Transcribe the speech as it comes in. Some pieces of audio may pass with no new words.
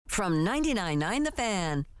From 99.9 The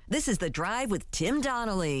Fan, this is The Drive with Tim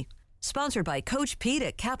Donnelly. Sponsored by Coach Pete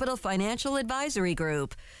at Capital Financial Advisory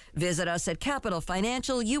Group. Visit us at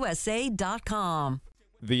capitalfinancialusa.com.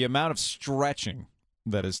 The amount of stretching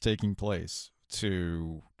that is taking place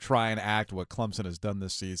to try and act what Clemson has done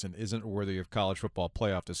this season isn't worthy of college football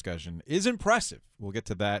playoff discussion is impressive. We'll get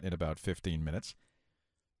to that in about 15 minutes.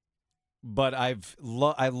 But I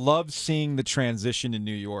love seeing the transition in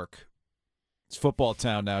New York. It's football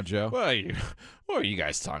town now, Joe. What are you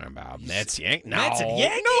guys talking about? Mets, Yankees? No, Mets and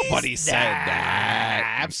Yankees? Nobody said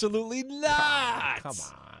that. Absolutely not. Come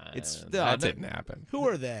on. That didn't happen. Who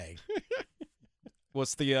are they?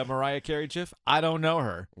 What's the Mariah Carey gif? I don't know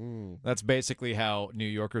her. Mm. That's basically how New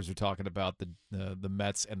Yorkers are talking about the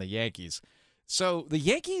Mets and the Yankees. So the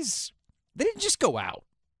Yankees, they didn't just go out.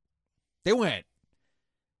 They went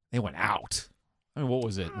out. I mean, what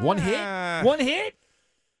was it? One hit? One hit?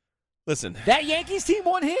 Listen. That Yankees team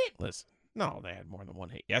one hit? Listen. No, they had more than one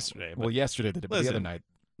hit yesterday. Well, yesterday they did, but the other night.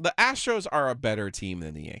 The Astros are a better team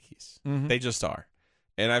than the Yankees. Mm-hmm. They just are.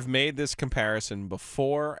 And I've made this comparison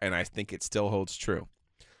before, and I think it still holds true.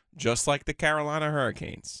 Just like the Carolina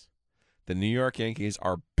Hurricanes, the New York Yankees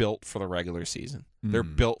are built for the regular season. They're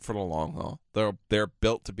built for the long haul. They're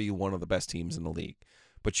built to be one of the best teams in the league.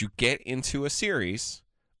 But you get into a series,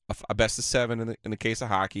 a best of 7 in the case of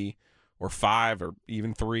hockey, or 5 or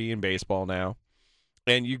even 3 in baseball now,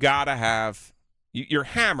 and you got to have your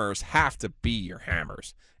hammers have to be your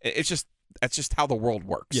hammers. That's just how the world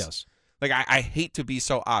works. Yes. Like, I hate to be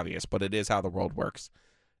so obvious, but it is how the world works.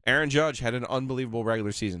 Aaron Judge had an unbelievable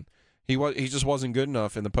regular season. He just wasn't good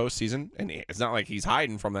enough in the postseason, and it's not like he's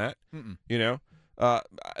hiding from that. You know, I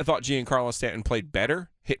thought Giancarlo Stanton played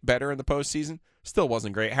better, hit better in the postseason. Still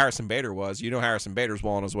wasn't great. Harrison Bader was. You know, Harrison Bader's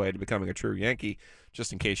well on his way to becoming a true Yankee.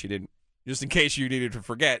 Just in case you needed to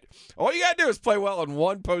forget, all you gotta do is play well in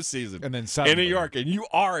one postseason, and then suddenly, in New York, and you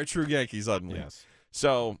are a true Yankee suddenly. Yes.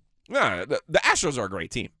 So, the Astros are a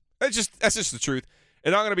great team. That's just the truth.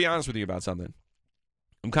 And I'm gonna be honest with you about something.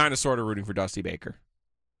 I'm kind of sort of rooting for Dusty Baker.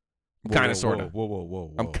 Kind of sort of.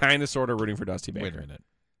 Whoa. I'm kind of sort of rooting for Dusty Baker. Wait a minute.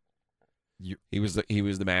 He was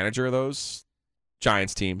the manager of those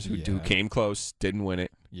Giants teams who came close, didn't win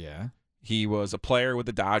it. Yeah. He was a player with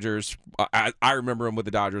the Dodgers. I remember him with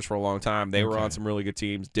the Dodgers for a long time. They were on some really good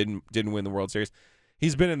teams. Didn't win the World Series.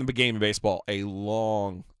 He's been in the game of baseball a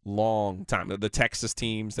long, long time. The Texas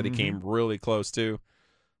teams that he came really close to,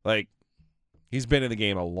 like, he's been in the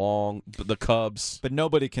game the Cubs. But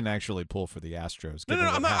nobody can actually pull for the Astros. No,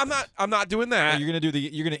 I'm not doing that.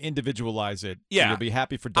 You're gonna individualize it. Yeah. So you'll be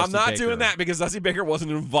happy for Dusty Baker. I'm not doing that because Dusty Baker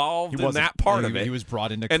wasn't involved in that part of it. He was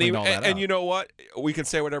brought in to clean all that up. And you know what? We can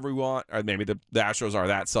say whatever we want. Or maybe the Astros are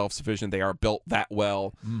that self-sufficient. They are built that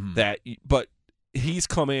well. But he's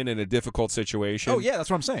come in a difficult situation. Oh, yeah, that's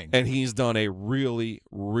what I'm saying. And he's done a really,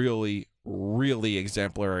 really, really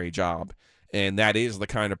exemplary job. And that is the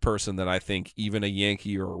kind of person that I think even a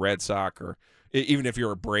Yankee or a Red Sox, or even if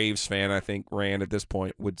you're a Braves fan, I think Rand at this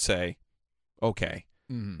point would say, okay,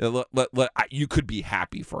 you could be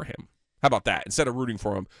happy for him. How about that? Instead of rooting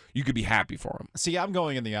for him, you could be happy for him. See, I'm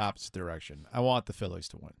going in the opposite direction. I want the Phillies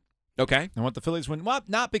to win. Okay. I want the Phillies to win, well,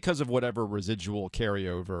 not because of whatever residual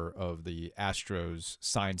carryover of the Astros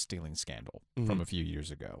sign-stealing scandal from a few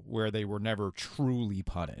years ago, where they were never truly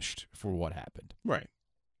punished for what happened. Right.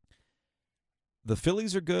 The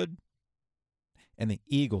Phillies are good, and the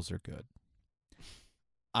Eagles are good.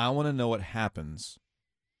 I want to know what happens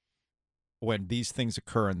when these things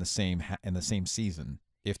occur in the same season.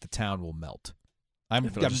 If the town will melt, I am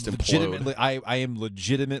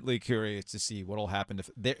legitimately curious to see what will happen.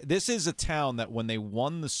 This is a town that when they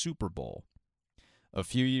won the Super Bowl a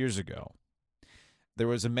few years ago, there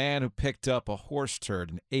was a man who picked up a horse turd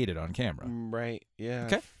and ate it on camera. Right. Yeah.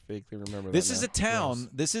 Okay. I vaguely remember. This is a town.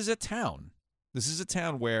 This is a town. This is a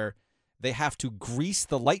town where they have to grease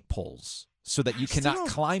the light poles so that you cannot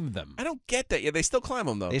climb them. I don't get that. Yeah, they still climb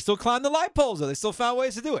them, though. They still climb the light poles, though. They still found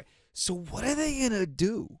ways to do it. So what are they going to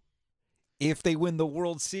do if they win the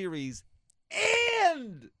World Series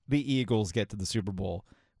and the Eagles get to the Super Bowl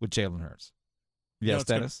with Jalen Hurts? Yes,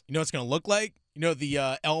 Dennis? You know what it's going to look like? You know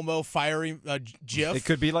the Elmo fiery GIF? It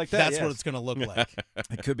could be like that, That's what it's going to look like.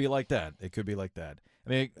 It could be like that. It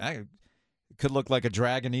mean, it could look like a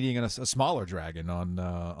dragon eating a smaller dragon on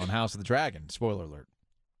House of the Dragon. Spoiler alert.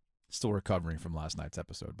 Still recovering from last night's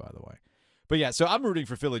episode, by the way. But yeah, so I'm rooting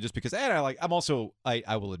for Philly just because, and I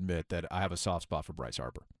will admit that I have a soft spot for Bryce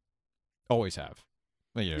Harper. Always have.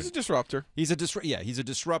 He's a disruptor. He's a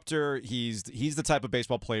disruptor. He's the type of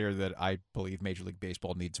baseball player that I believe Major League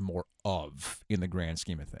Baseball needs more of in the grand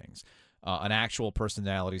scheme of things. an actual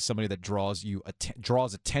personality, somebody that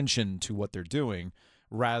draws attention to what they're doing,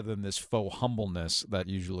 rather than this faux humbleness that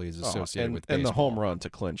usually is associated with baseball. And the home run to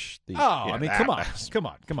clinch the. Come on.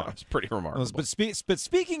 It's pretty remarkable. But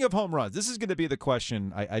speaking of home runs, this is going to be the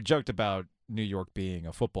question. I joked about New York being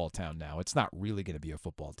a football town now. It's not really going to be a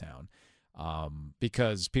football town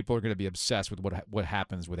because people are going to be obsessed with what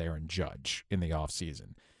happens with Aaron Judge in the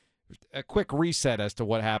offseason. A quick reset as to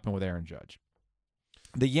what happened with Aaron Judge.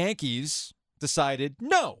 The Yankees decided,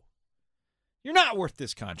 no, you're not worth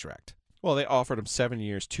this contract. Well, they offered him 7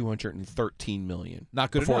 years, $213 million.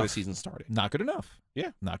 Not good before enough. the season started. Not good enough.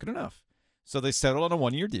 Yeah, not good enough. So they settled on a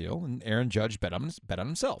 1-year deal, and Aaron Judge bet on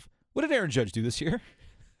himself. What did Aaron Judge do this year?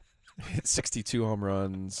 Hit 62 home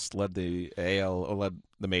runs, led the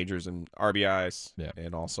majors in RBIs,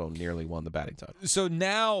 and also nearly won the batting title. So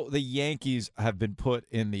now the Yankees have been put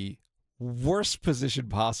in the worst position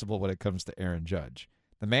possible when it comes to Aaron Judge.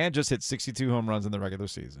 The man just hit 62 home runs in the regular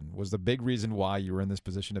season, was the big reason why you were in this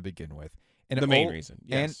position to begin with. And the main reason,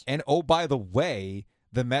 yes. And by the way,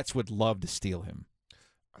 the Mets would love to steal him.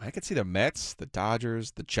 I could see the Mets, the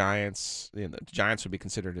Dodgers, the Giants. The Giants would be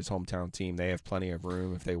considered his hometown team. They have plenty of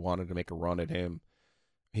room if they wanted to make a run at him.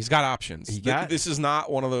 He's got options. This is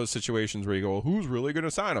not one of those situations where you go, well, who's really going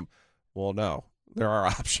to sign him? Well, no. There are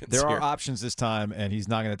options. There are options this time, and he's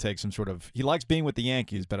not going to take some sort of – he likes being with the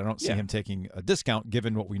Yankees, but I don't see him taking a discount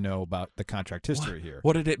given what we know about the contract history here.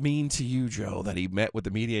 What did it mean to you, Joe, that he met with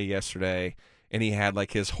the media yesterday and he had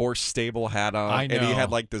like his horse stable hat on? I know. And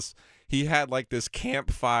he had like this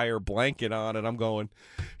campfire blanket on, and I'm going,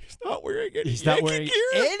 he's not wearing any Yankee gear.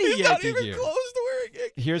 He's Yankee not even gear. close to wearing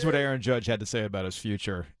Yankee Here's gear. what Aaron Judge had to say about his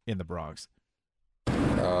future in the Bronx.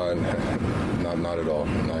 Not at all.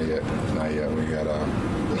 Not yet. We got.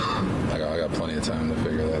 I got plenty of time to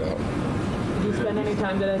figure that out. Did you spend any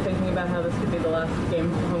time today thinking about how this could be the last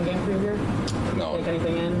home game for you here? No. Take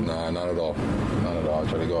anything in? No, not at all. Not at all. I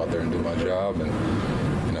try to go out there and do my job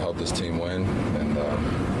and help this team win. And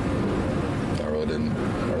I really didn't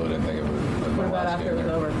think it was. What about after it was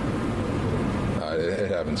over? It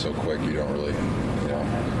happened so quick. You don't really,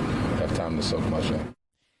 have time to soak much in.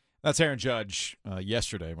 That's Aaron Judge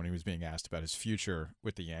yesterday when he was being asked about his future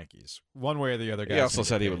with the Yankees. One way or the other, guys. He also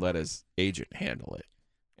said he would let his agent handle it,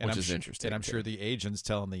 which is interesting. And I'm sure the agent's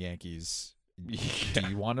telling the Yankees, do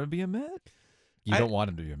you want to be a Met? You don't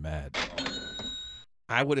want him to be a Met.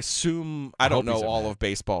 I would assume, I don't know all of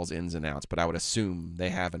baseball's ins and outs, but I would assume they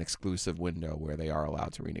have an exclusive window where they are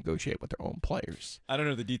allowed to renegotiate with their own players. I don't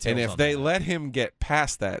know the details. And if they let him get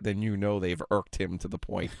past that, then they've irked him to the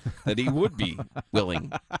point that he would be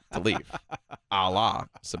willing to leave, a la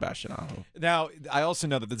Sebastian Aho. Now, I also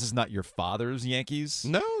know that this is not your father's Yankees.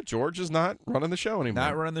 No, George is not running the show anymore.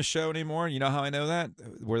 Not running the show anymore. You know how I know that?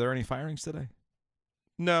 Were there any firings today?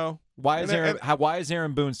 No. Why is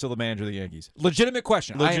Aaron Boone still the manager of the Yankees? Legitimate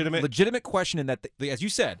question. Legitimate question in that, as you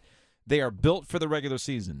said, they are built for the regular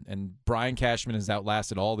season, and Brian Cashman has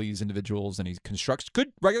outlasted all these individuals, and he constructs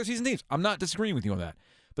good regular season teams. I'm not disagreeing with you on that.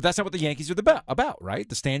 But that's not what the Yankees are about, right?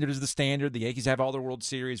 The standard is the standard. The Yankees have all their World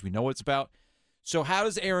Series. We know what it's about. So how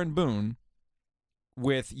does Aaron Boone,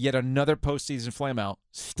 with yet another postseason flameout,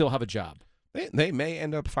 still have a job? They may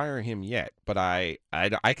end up firing him yet, but I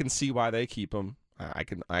can see why they keep him.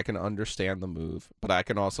 I can understand the move, but I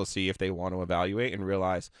can also see if they want to evaluate and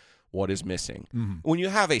realize what is missing. Mm-hmm. When you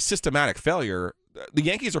have a systematic failure, the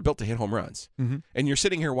Yankees are built to hit home runs, and you're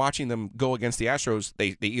sitting here watching them go against the Astros.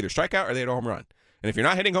 They either strike out or they hit a home run. And if you're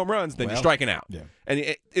not hitting home runs, then you're striking out. Yeah. And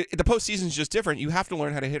the postseason is just different. You have to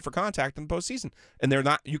learn how to hit for contact in the postseason, and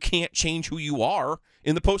you can't change who you are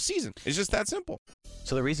in the postseason. It's just that simple.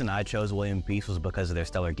 So the reason I chose William Peace was because of their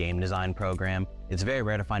stellar game design program. It's very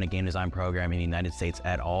rare to find a game design program in the United States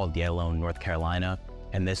at all, let alone North Carolina.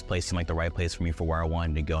 And this place seemed like the right place for me for where I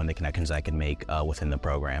wanted to go and the connections I could make within the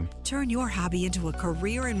program. Turn your hobby into a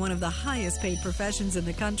career in one of the highest paid professions in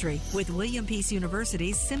the country with William Peace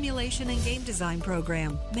University's Simulation and Game Design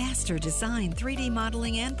program. Master design, 3D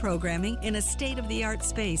modeling, and programming in a state-of-the-art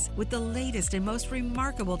space with the latest and most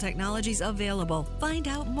remarkable technologies available. Find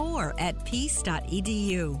out more at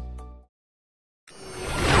peace.edu.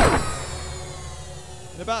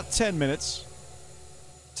 In about 10 minutes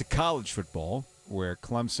to college football, where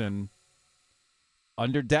Clemson,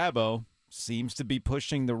 under Dabo, seems to be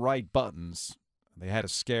pushing the right buttons. They had a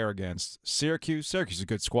scare against Syracuse. Syracuse is a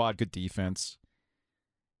good squad, good defense.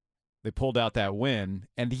 They pulled out that win.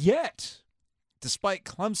 And yet, despite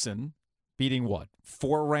Clemson beating,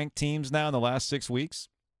 4 ranked teams now in the last 6 weeks,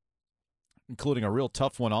 including a real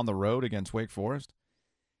tough one on the road against Wake Forest,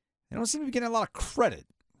 they don't seem to be getting a lot of credit.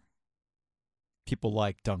 People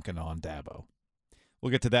like dunking on Dabo.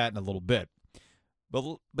 We'll get to that in a little bit.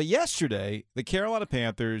 But yesterday, the Carolina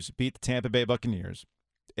Panthers beat the Tampa Bay Buccaneers,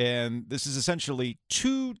 and this is essentially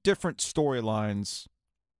two different storylines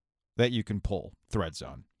that you can pull threads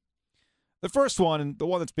on. The first one, and the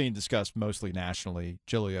one that's being discussed mostly nationally,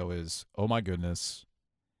 Giglio, is, oh my goodness.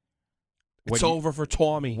 It's over for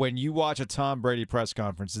Tommy. When you watch a Tom Brady press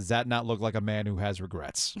conference, does that not look like a man who has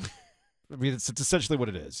regrets? I mean, it's essentially what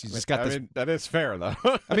it is. He's just got this. I mean, that is fair, though.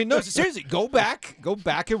 I mean, no, seriously, go back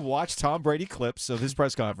and watch Tom Brady clips of his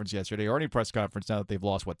press conference yesterday, or any press conference now that they've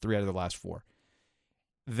lost, 3 out of the last 4.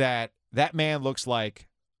 That man looks like,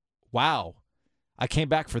 wow, I came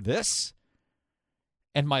back for this,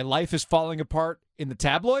 and my life is falling apart in the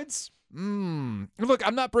tabloids? Look,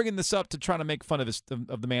 I'm not bringing this up to try to make fun of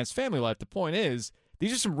the man's family life. The point is,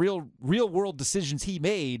 these are some real-world decisions he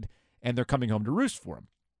made, and they're coming home to roost for him.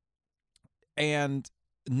 And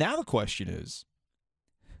now the question is,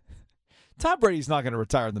 Tom Brady's not going to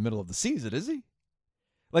retire in the middle of the season, is he?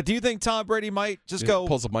 Like, do you think Tom Brady might just go...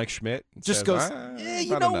 Pulls a Mike Schmidt. Just goes,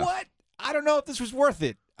 you know what? I don't know if this was worth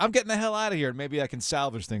it. I'm getting the hell out of here, and maybe I can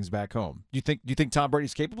salvage things back home. Do you think Tom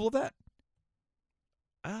Brady's capable of that?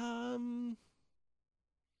 I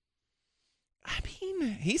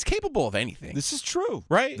mean, he's capable of anything. This is true.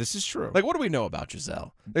 Right? This is true. Like, what do we know about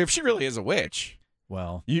Giselle? Like, if she really is a witch,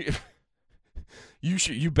 well...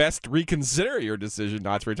 You best reconsider your decision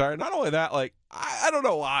not to retire. Not only that, like, I don't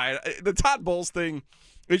know why. The Todd Bowles thing,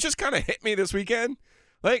 it just kind of hit me this weekend.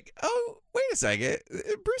 Like, oh, wait a second.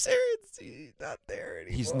 Bruce Arians, he's not there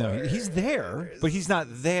anymore. He's there, but he's not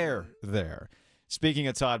there. Speaking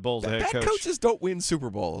of Todd Bowles, the head coach. Coaches don't win Super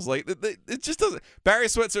Bowls. Like, it just doesn't. Barry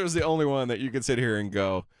Switzer is the only one that you can sit here and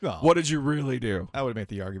go, what did you really do? I would make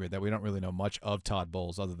the argument that we don't really know much of Todd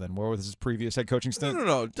Bowles other than where was his previous head coaching stint?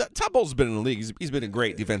 No. Todd Bowles has been in the league. He's been a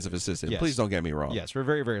great defensive assistant. Yes. Please don't get me wrong. Yes, for a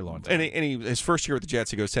very, very long time. And his first year with the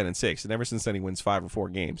Jets, he goes 10-6, and ever since then he wins 5 or 4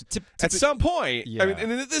 games. At some point, yeah. I mean,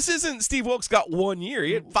 and this isn't Steve Wilkes got 1 year.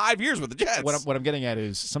 He had 5 years with the Jets. What I'm getting at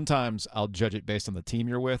is sometimes I'll judge it based on the team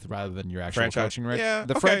you're with rather than your actual coaching record. Yeah,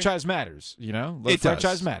 the franchise matters, you know? The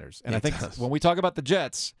franchise matters. And I think when we talk about the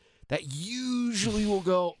Jets, that usually will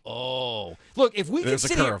go, oh. Look, if we There's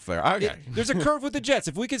a curve there. Okay. There's a curve with the Jets.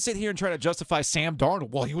 If we could sit here and try to justify Sam Darnold,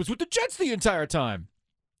 well, he was with the Jets the entire time.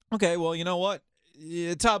 Okay, well, you know what?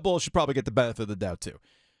 Todd Bowles should probably get the benefit of the doubt, too.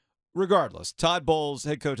 Regardless, Todd Bowles,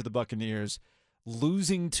 head coach of the Buccaneers,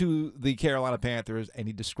 losing to the Carolina Panthers, and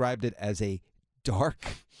he described it as a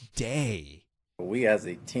dark day. We as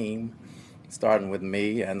a team, starting with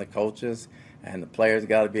me and the coaches, and the players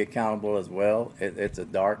got to be accountable as well. It's a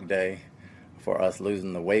dark day for us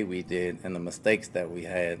losing the way we did and the mistakes that we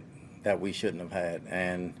had that we shouldn't have had.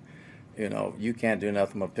 And, you know, you can't do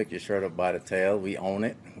nothing but pick your shirt up by the tail. We own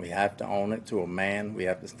it. We have to own it to a man. We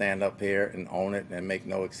have to stand up here and own it and make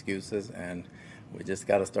no excuses. And we just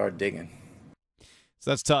got to start digging.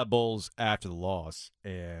 So that's Todd Bowles after the loss.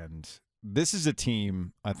 And this is a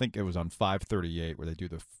team, I think it was on 538 where they do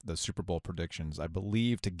the Super Bowl predictions. I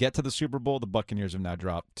believe to get to the Super Bowl, the Buccaneers have now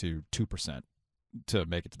dropped to 2% to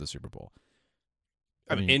make it to the Super Bowl.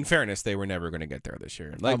 I mean, in fairness, they were never going to get there this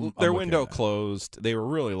year. Like their window closed. They were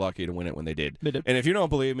really lucky to win it when they did. And if you don't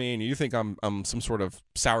believe me and you think I'm some sort of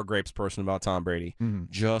sour grapes person about Tom Brady,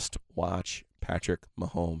 just watch Patrick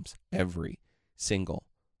Mahomes every single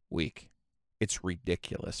week. It's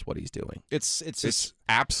ridiculous what he's doing. It's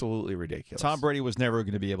absolutely ridiculous. Tom Brady was never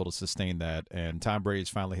going to be able to sustain that, and Tom Brady's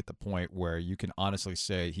finally hit the point where you can honestly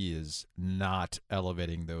say he is not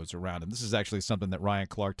elevating those around him. This is actually something that Ryan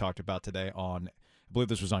Clark talked about today on, I believe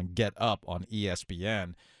this was on Get Up on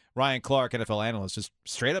ESPN. Ryan Clark, NFL analyst, just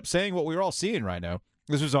straight up saying what we were all seeing right now.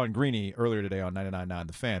 This was on Greeny earlier today on 99.9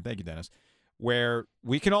 The Fan. Thank you, Dennis. Where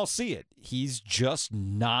we can all see it. He's just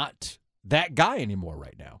not that guy anymore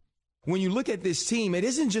right now. When you look at this team, it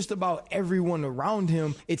isn't just about everyone around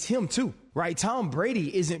him. It's him, too, right? Tom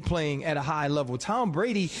Brady isn't playing at a high level. Tom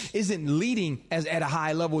Brady isn't leading at a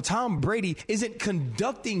high level. Tom Brady isn't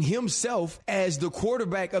conducting himself as the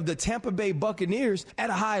quarterback of the Tampa Bay Buccaneers at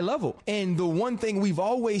a high level. And the one thing we've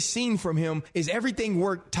always seen from him is everything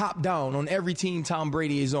worked top down on every team Tom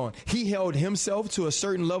Brady is on. He held himself to a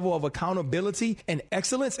certain level of accountability and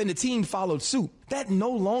excellence, and the team followed suit. That no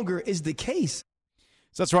longer is the case.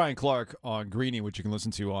 So that's Ryan Clark on Greeny, which you can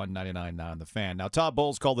listen to on 99.9 The Fan. Now, Todd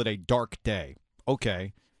Bowles called it a dark day.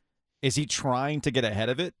 Okay. Is he trying to get ahead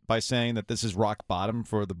of it by saying that this is rock bottom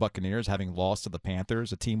for the Buccaneers, having lost to the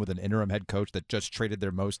Panthers, a team with an interim head coach that just traded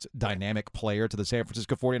their most dynamic player to the San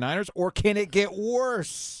Francisco 49ers? Or can it get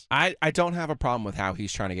worse? I don't have a problem with how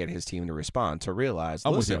he's trying to get his team to respond, to realize.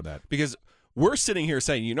 I'm with you on that. Because we're sitting here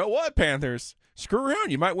saying, you know what, Panthers, screw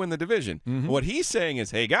around, you might win the division. What he's saying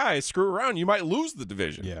is, hey, guys, screw around, you might lose the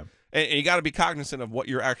division. Yeah. And you got to be cognizant of what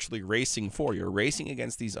you're actually racing for. You're racing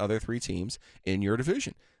against these other 3 teams in your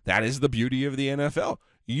division. That is the beauty of the NFL.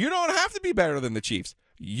 You don't have to be better than the Chiefs.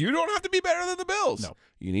 You don't have to be better than the Bills. No.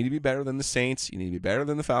 You need to be better than the Saints. You need to be better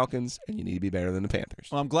than the Falcons. And you need to be better than the Panthers.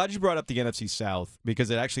 Well, I'm glad you brought up the NFC South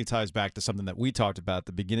because it actually ties back to something that we talked about at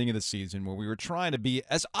the beginning of the season where we were trying to be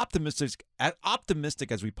as optimistic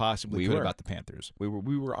as we possibly could about the Panthers. We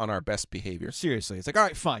were on our best behavior. Seriously. It's like, all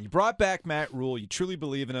right, fine. You brought back Matt Rule. You truly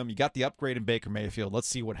believe in him. You got the upgrade in Baker Mayfield. Let's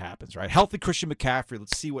see what happens, right? Healthy Christian McCaffrey.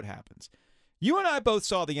 Let's see what happens. You and I both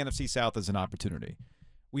saw the NFC South as an opportunity.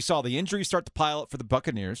 We saw the injuries start to pile up for the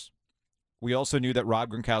Buccaneers. We also knew that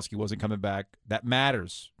Rob Gronkowski wasn't coming back. That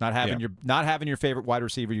matters. Not having your favorite wide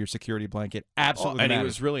receiver, your security blanket, absolutely and matters. he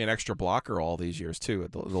was really an extra blocker all these years too.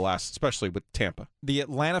 The last, especially with Tampa. The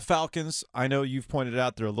Atlanta Falcons. I know you've pointed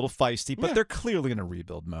out they're a little feisty, but they're clearly in a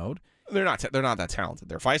rebuild mode. They're not that talented.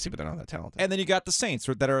 They're feisty, but they're not that talented. And then you got the Saints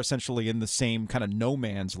that are essentially in the same kind of no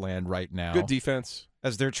man's land right now. Good defense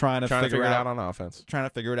as they're trying to figure it out on offense. Trying to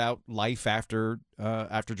figure it out life after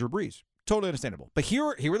Drew Brees. Totally understandable. But here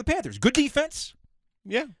are the Panthers. Good defense.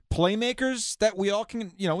 Yeah. Playmakers that we all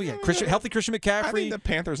can, we had healthy Christian McCaffrey. I think the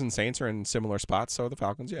Panthers and Saints are in similar spots, so are the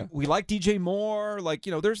Falcons, yeah. We like DJ Moore.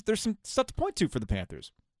 There's some stuff to point to for the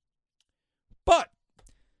Panthers. But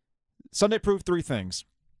Sunday proved 3 things.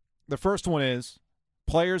 The first one is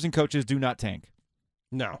players and coaches do not tank.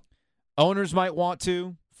 No. Owners might want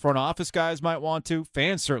to. Front office guys might want to.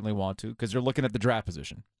 Fans certainly want to because they're looking at the draft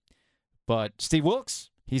position. But Steve Wilkes,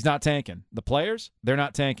 he's not tanking. The players, they're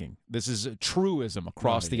not tanking. This is a truism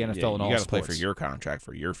across the NFL and all sports. You got to play for your contract,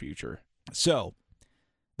 for your future. So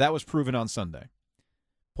that was proven on Sunday.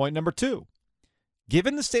 Point number 2,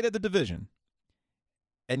 given the state of the division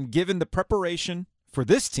and given the preparation for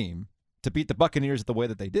this team to beat the Buccaneers the way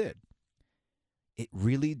that they did, it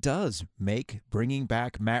really does make bringing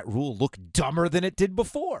back Matt Rule look dumber than it did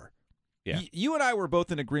before. Yeah. You and I were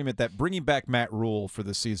both in agreement that bringing back Matt Rule for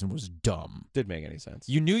this season was dumb. Didn't make any sense.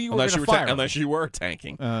 You knew you were going to fire him. Unless you were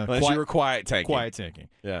tanking. Unless you were quiet tanking. Quiet tanking.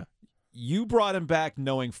 Yeah. You brought him back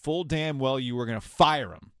knowing full damn well you were going to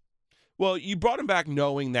fire him. Well, you brought him back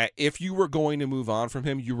knowing that if you were going to move on from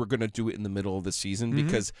him, you were going to do it in the middle of the season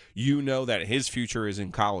because you know that his future is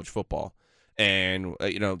in college football. And,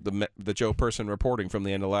 the Joe Person reporting from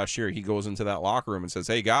the end of last year, he goes into that locker room and says,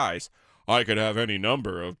 hey, guys, I could have any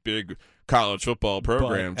number of big college football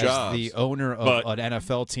program jobs. As the owner of an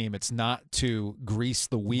NFL team, it's not to grease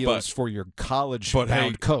the wheels for your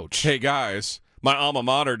college-bound coach. Hey, guys, my alma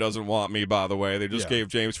mater doesn't want me, by the way. They just gave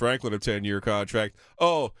James Franklin a 10-year contract.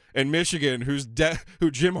 Oh, and Michigan, who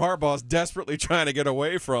Jim Harbaugh's desperately trying to get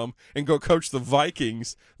away from and go coach the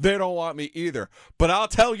Vikings, they don't want me either. But I'll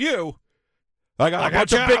tell you, I got a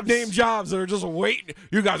bunch of big-name jobs that are just waiting.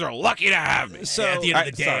 You guys are lucky to have me. So, at the end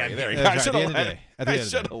of the day, I should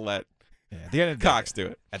have let Cox do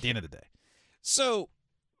it. At the end of the day. So,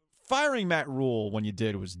 firing Matt Rule when you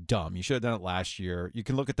did was dumb. You should have done it last year. You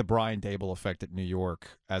can look at the Brian Dable effect at New York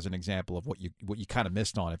as an example of what you kind of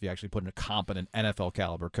missed on if you actually put in a competent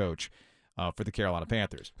NFL-caliber coach for the Carolina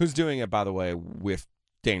Panthers. Who's doing it, by the way, with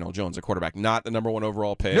Daniel Jones, a quarterback, not the number 1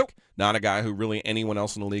 overall pick, not a guy who really anyone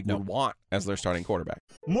else in the league would want as their starting quarterback.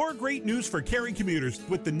 More great news for Cary commuters.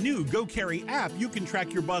 With the new Go Cary app, you can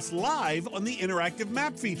track your bus live on the interactive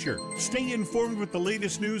map feature. Stay informed with the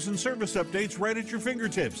latest news and service updates right at your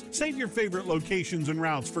fingertips. Save your favorite locations and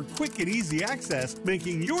routes for quick and easy access,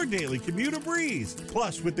 making your daily commute a breeze.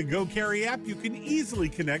 Plus, with the Go Cary app, you can easily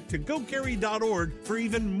connect to gocary.org for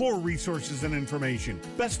even more resources and information.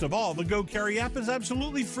 Best of all, the Go Cary app is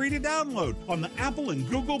absolutely free to download on the Apple and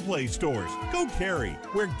Google Play stores. Go Cary,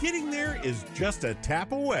 where getting there is just a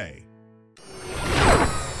tap away.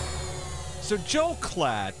 So Joel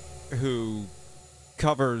Klatt, who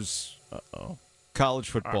covers college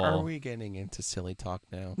football. Are we getting into silly talk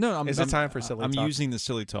now? No, is it time for silly talk? I'm using the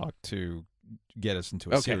silly talk to get us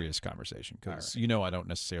into a serious conversation because I don't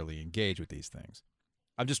necessarily engage with these things.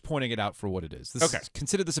 I'm just pointing it out for what it is.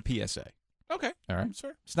 Consider this a PSA. Okay. All right.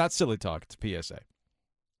 Sure. It's not silly talk. It's a PSA.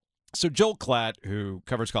 So Joel Klatt, who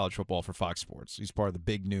covers college football for Fox Sports, he's part of the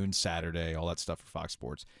Big Noon Saturday, all that stuff for Fox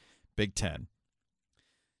Sports, Big Ten,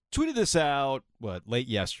 tweeted this out, late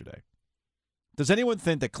yesterday. Does anyone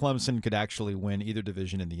think that Clemson could actually win either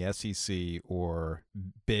division in the SEC or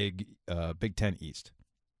Big Ten East?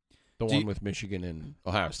 The one with Michigan and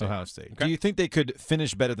Ohio State. Okay. Do you think they could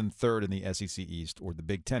finish better than third in the SEC East or the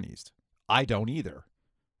Big Ten East? I don't either! !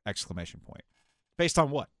 Based on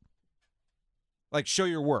what? Like, show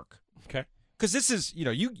your work. Okay. Because this is,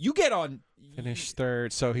 you get on Finished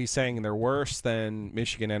third. So he's saying they're worse than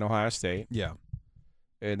Michigan and Ohio State. Yeah.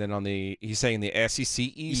 And then he's saying the SEC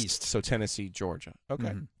East. So Tennessee, Georgia. Okay.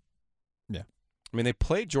 Mm-hmm. Yeah. I mean, they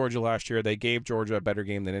played Georgia last year. They gave Georgia a better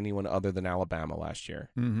game than anyone other than Alabama last year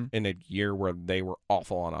in a year where they were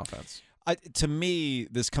awful on offense. To me,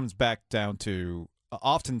 this comes back down to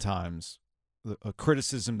oftentimes a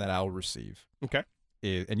criticism that I'll receive. Okay.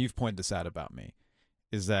 And you've pointed this out about me,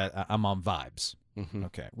 is that I'm on vibes. Mm-hmm.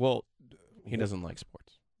 Okay. Well, he doesn't like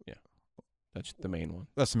sports. Yeah. That's the main one.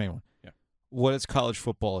 That's the main one. Yeah. What is college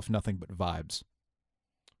football if nothing but vibes?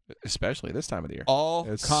 Especially this time of the year. All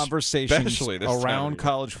conversations around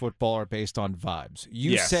college football are based on vibes.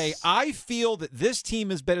 You say, I feel that this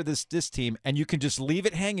team is better than this team, and you can just leave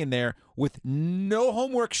it hanging there with no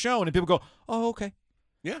homework shown, and people go, oh, okay.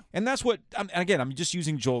 Yeah. And that's what, again, I'm just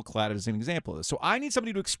using Joel Klatt as an example of this. So I need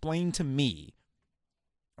somebody to explain to me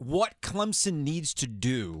what Clemson needs to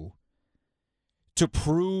do to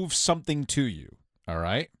prove something to you. All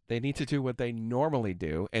right? They need to do what they normally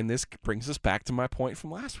do, and this brings us back to my point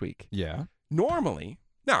from last week. Yeah. Normally,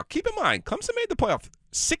 now keep in mind, Clemson made the playoff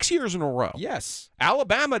 6 years in a row. Yes.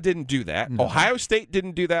 Alabama didn't do that. No. Ohio State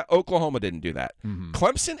didn't do that. Oklahoma didn't do that. Mm-hmm.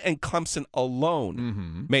 Clemson and Clemson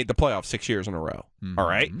alone made the playoff 6 years in a row. All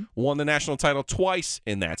right? Won the national title twice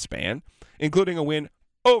in that span, including a win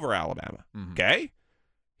over Alabama. Okay?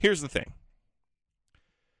 Here's the thing.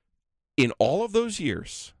 In all of those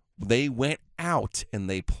years, they went out and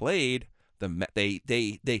they played they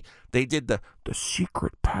did the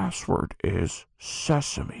secret password is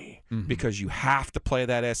Sesame because you have to play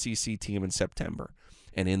that SEC team in September.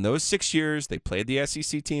 And in those 6 years, they played the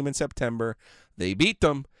SEC team in September. They beat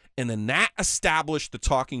them, and then that established the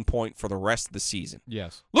talking point for the rest of the season.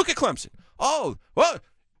 Yes. Look at Clemson. Oh, well,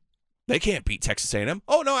 they can't beat Texas A&M.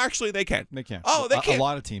 Oh, no, actually, they can. They can. Oh, they can. A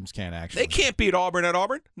lot of teams can, actually. They can't beat Auburn at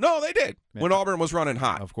Auburn. No, they did. When Auburn was running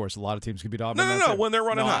hot. Of course, a lot of teams can beat Auburn. No, when they're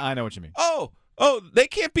running hot. I know what you mean. Oh, they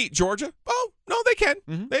can't beat Georgia. Oh, no, they can.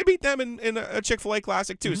 They beat them in a Chick-fil-A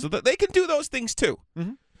Classic, too. So they can do those things, too.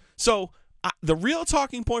 So the real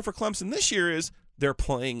talking point for Clemson this year is they're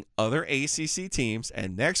playing other ACC teams,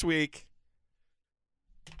 and next week,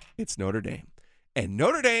 it's Notre Dame. And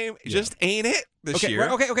Notre Dame just ain't it this year.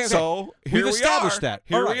 Okay. So we've established that.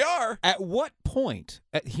 Here we are. At what point?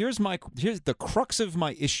 Here's the crux of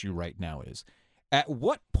my issue right now is: at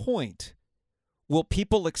what point will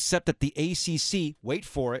people accept that the ACC? Wait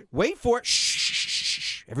for it.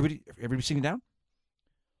 Shh. Everybody sitting down.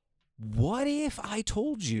 What if I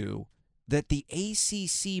told you that the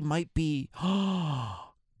ACC might be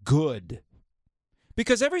good?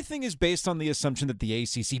 Because everything is based on the assumption that the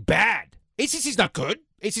ACC bad. ACC's not good.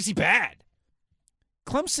 ACC bad.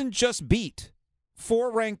 Clemson just beat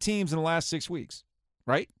 4 ranked teams in the last 6 weeks,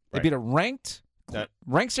 right? They beat a ranked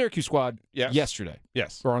Syracuse squad yesterday.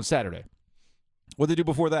 Yes. Or on Saturday. What did they do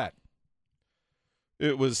before that?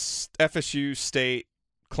 It was FSU State,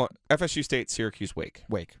 Syracuse, Wake.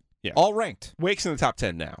 Yeah. All ranked. Wake's in the top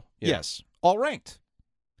 10 now. Yeah. Yes. All ranked.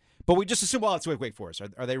 But we just assume, well, it's Wake Forest.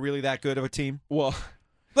 Are they really that good of a team? Well,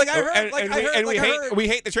 like I heard, we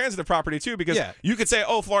hate the transitive property too because you could say,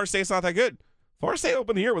 oh, Florida State's not that good. Florida State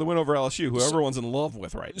opened the year with a win over LSU, who everyone's in love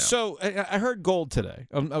with right now. So I heard Gold today.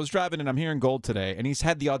 I was driving and I'm hearing Gold today, and he's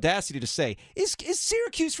had the audacity to say, "Is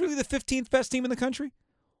Syracuse really the 15th best team in the country?"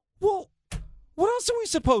 Well, what else are we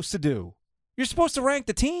supposed to do? You're supposed to rank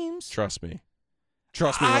the teams. Trust me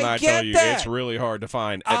when I tell you, it's really hard to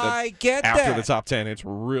find. After the top 10, it's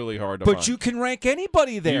really hard to find. But you can rank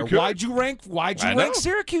anybody there. Why'd you rank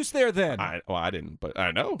Syracuse there then? I didn't, but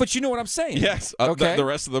I know. But you know what I'm saying. Yes. Okay. The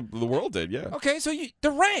rest of the world did, yeah. Okay, so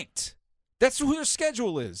they're ranked. That's who their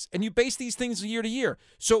schedule is. And you base these things year to year.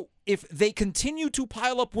 So if they continue to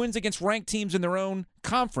pile up wins against ranked teams in their own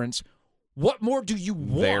conference, what more do you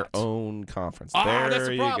want? Their own conference. That's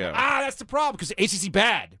the you problem. go. That's the problem because ACC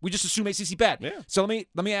bad. We just assume ACC bad. Yeah. So let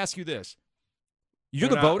me ask you this: You're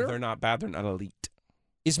the voter. They're not bad. They're not elite.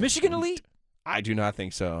 Is Michigan elite? I do not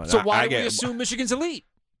think so. So why do we assume Michigan's elite?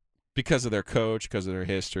 Because of their coach, because of their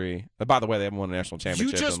history. By the way, they haven't won a national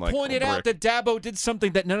championship. You just pointed out that Dabo did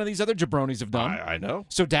something that none of these other jabronis have done. I know.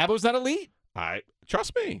 So Dabo's not elite.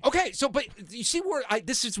 Trust me. Okay, so but you see where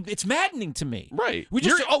it's maddening to me. Right.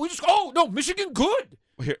 Michigan good.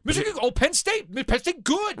 Penn State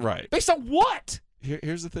good. Right. Based on what?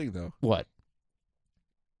 Here's the thing though. What?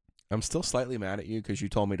 I'm still slightly mad at you because you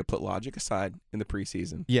told me to put logic aside in the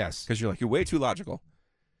preseason. Yes. Because you're way too logical.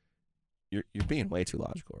 You're being way too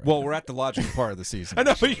logical right now. We're at the logical part of the season. I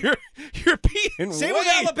know, but you're being Same with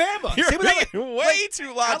Alabama. You're being way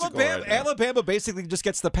too logical. Alabama basically just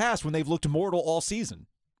gets the pass when they've looked mortal all season.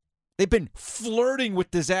 They've been flirting with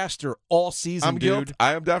disaster all season, dude.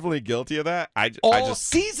 I am definitely guilty of that. All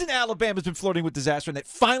season Alabama's been flirting with disaster, and they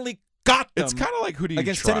finally got them. It's kind of like, who do you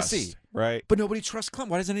against trust? Tennessee, right? But nobody trusts Clemson.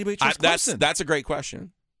 Why doesn't anybody trust Clemson? That's a great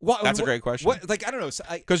question. That's a great question. I don't know.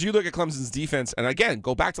 Because you look at Clemson's defense, and again,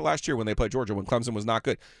 go back to last year when they played Georgia, when Clemson was not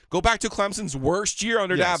good. Go back to Clemson's worst year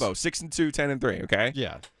under Dabo, 6-2, 10-3. Okay.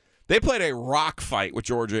 Yeah. They played a rock fight with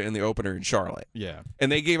Georgia in the opener in Charlotte. Yeah.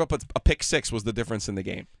 And they gave up a pick six was the difference in the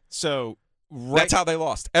game. So that's how they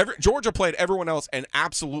lost. Georgia played everyone else and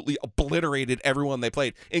absolutely obliterated everyone they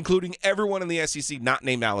played, including everyone in the SEC not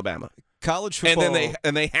named Alabama. College football,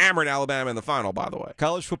 and they hammered Alabama in the final, by the way.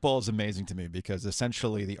 College football is amazing to me because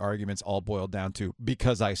essentially the arguments all boil down to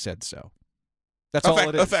because I said so. That's all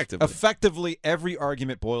it is. Effectively, every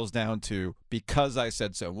argument boils down to because I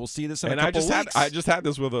said so. We'll see this in a couple weeks. I just had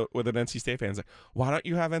this with an NC State fan. It's like, why don't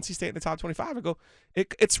you have NC State in the top 25? I go,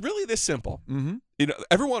 it's really this simple. Mm-hmm. You know,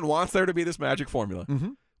 everyone wants there to be this magic formula. Mm-hmm.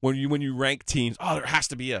 When you rank teams, there has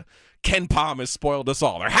to be a Ken Palm has spoiled us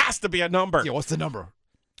all. There has to be a number. Yeah, what's the number?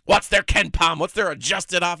 What's their Ken Palm? What's their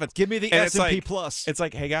adjusted offense? Give me the S&P plus. It's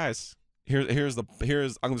like, hey guys, here's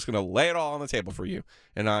I'm just gonna lay it all on the table for you,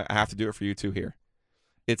 and I have to do it for you too here.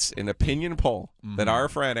 It's an opinion poll that our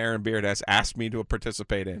friend Aaron Beard has asked me to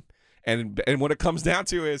participate in, and what it comes down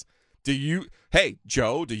to is, hey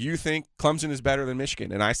Joe, do you think Clemson is better than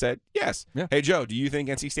Michigan? And I said yes. Yeah. Hey Joe, do you think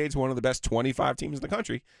NC State's one of the best 25 teams in the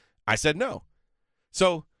country? I said no.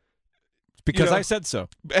 So because I said so,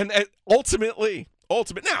 and ultimately.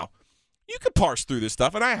 Now, you could parse through this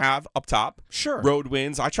stuff, and I have up top. Sure. Road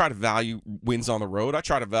wins. I try to value wins on the road. I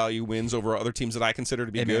try to value wins over other teams that I consider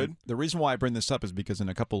to be good. The reason why I bring this up is because in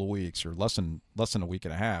a couple of weeks, or less than a week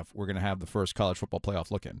and a half, we're going to have the first college football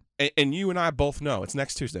playoff look-in. And you and I both know, it's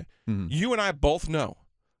next Tuesday. Mm-hmm. You and I both know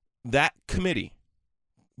that committee,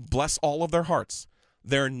 bless all of their hearts,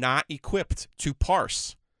 they're not equipped to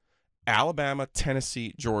parse Alabama,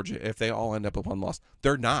 Tennessee, Georgia if they all end up with one loss.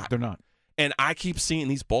 They're not. They're not. And I keep seeing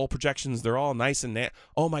these bowl projections. They're all nice and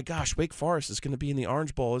oh, my gosh, Wake Forest is going to be in the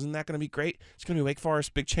Orange Bowl. Isn't that going to be great? It's going to be Wake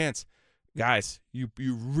Forest, big chance. Guys, you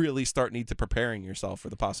really need to preparing yourself for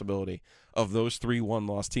the possibility of those 3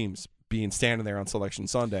 one-loss teams standing there on Selection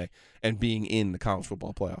Sunday and being in the college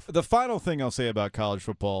football playoff. The final thing I'll say about college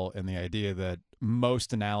football and the idea that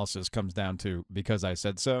most analysis comes down to because I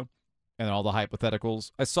said so and all the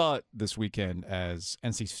hypotheticals, I saw it this weekend as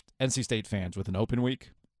NC State fans with an open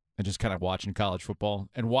week. And just kind of watching college football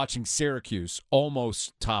and watching Syracuse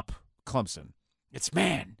almost top Clemson.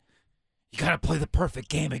 Man, you got to play the perfect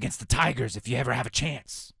game against the Tigers if you ever have a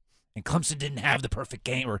chance. And Clemson didn't have the perfect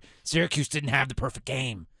game, or Syracuse didn't have the perfect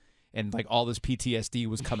game. And like all this PTSD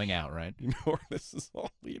was coming out, right? You know where this is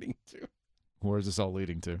all leading to? Where is this all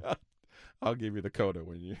leading to? I'll give you the coda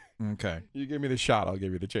when you. Okay. You give me the shot, I'll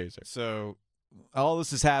give you the chaser. So all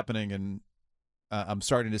this is happening, and I'm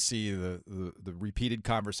starting to see the repeated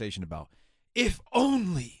conversation about if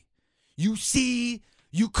only you see,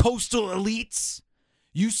 you coastal elites,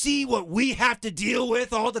 you see what we have to deal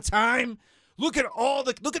with all the time. Look at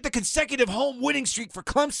the consecutive home winning streak for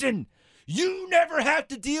Clemson. You never have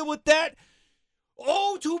to deal with that.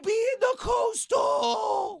 Oh, to be in the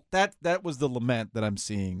coastal. That was the lament that I'm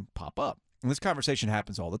seeing pop up. And this conversation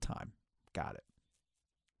happens all the time. Got it.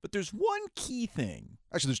 But there's one key thing.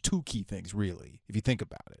 Actually, there's 2 key things, really, if you think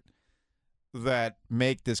about it, that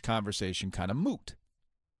make this conversation kind of moot.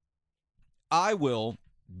 I will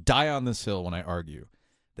die on this hill when I argue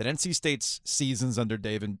that NC State's seasons under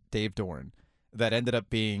Dave Doran that ended up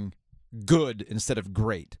being good instead of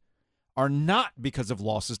great are not because of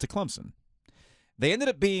losses to Clemson. They ended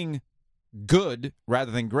up being good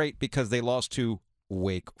rather than great because they lost to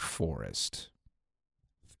Wake Forest.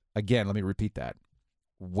 Again, let me repeat that.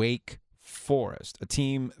 Wake Forest, a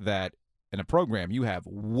team that in a program you have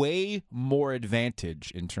way more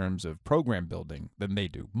advantage in terms of program building than they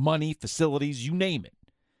do. Money, facilities, you name it.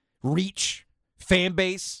 Reach, fan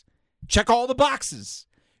base, check all the boxes.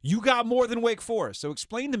 You got more than Wake Forest. So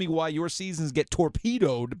explain to me why your seasons get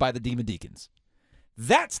torpedoed by the Demon Deacons.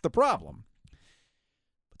 That's the problem.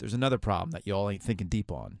 But there's another problem that y'all ain't thinking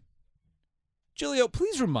deep on. Giglio,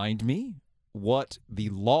 please remind me what the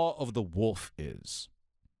law of the wolf is.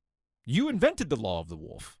 You invented the law of the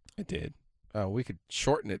wolf. I did. We could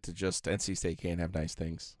shorten it to just NC State can't have nice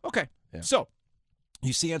things. Okay. Yeah. So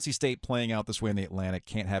you see NC State playing out this way in the Atlantic,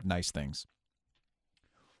 can't have nice things.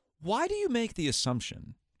 Why do you make the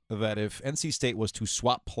assumption that if NC State was to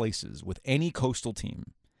swap places with any coastal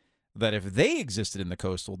team, that if they existed in the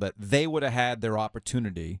coastal, that they would have had their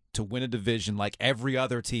opportunity to win a division like every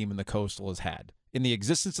other team in the coastal has had? In the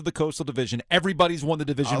existence of the coastal division, everybody's won the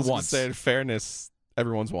division once. I was going to say, in fairness,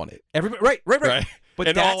 everyone's won it. Everybody, right. But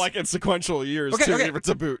in all like in sequential years too, if it's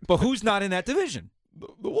a boot. But who's not in that division?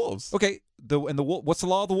 The Wolves. Okay. What's the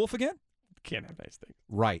law of the wolf again? Can't have nice things.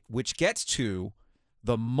 Right. Which gets to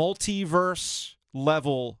the multiverse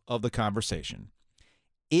level of the conversation.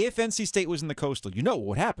 If NC State was in the Coastal, you know what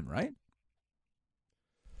would happen, right?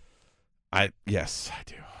 Yes, I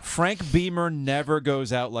do. Frank Beamer never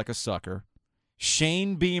goes out like a sucker.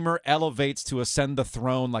 Shane Beamer elevates to ascend the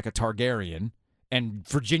throne like a Targaryen, and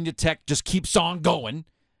Virginia Tech just keeps on going.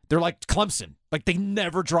 They're like Clemson. Like, they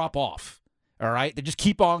never drop off, all right? They just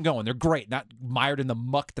keep on going. They're great, not mired in the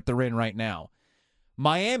muck that they're in right now.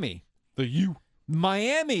 Miami's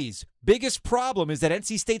biggest problem is that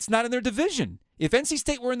NC State's not in their division. If NC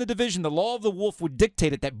State were in the division, the law of the wolf would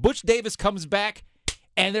dictate it that Butch Davis comes back,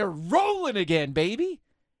 and they're rolling again, baby.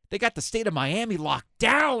 They got the state of Miami locked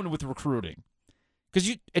down with recruiting.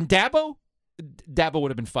 And Dabo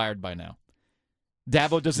would have been fired by now.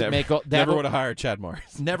 Dabo doesn't never would have hired Chad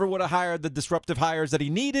Morris. Never would have hired the disruptive hires that he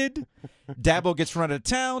needed. Dabo gets run out of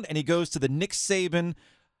town, and he goes to the Nick Saban,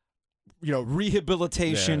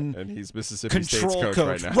 rehabilitation. Yeah, and he's Mississippi State's coach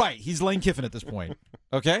right now. Right, he's Lane Kiffin at this point.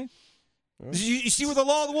 Okay, you see where the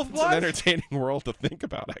law of the wolf applies? It's an entertaining world to think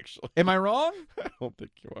about, actually. Am I wrong? I don't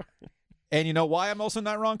think you are. And you know why I'm also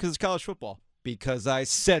not wrong? Because it's college football. Because I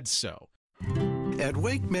said so. At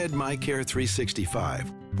WakeMed MyCare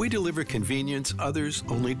 365, we deliver convenience others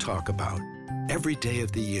only talk about. Every day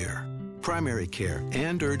of the year. Primary care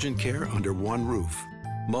and urgent care under one roof.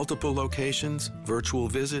 Multiple locations, virtual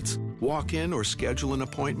visits, walk-in or schedule an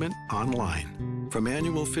appointment online. From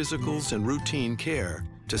annual physicals and routine care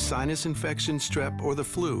to sinus infection, strep, or the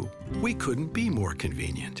flu, we couldn't be more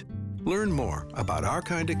convenient. Learn more about our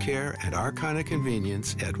kind of care and our kind of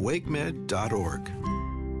convenience at wakemed.org.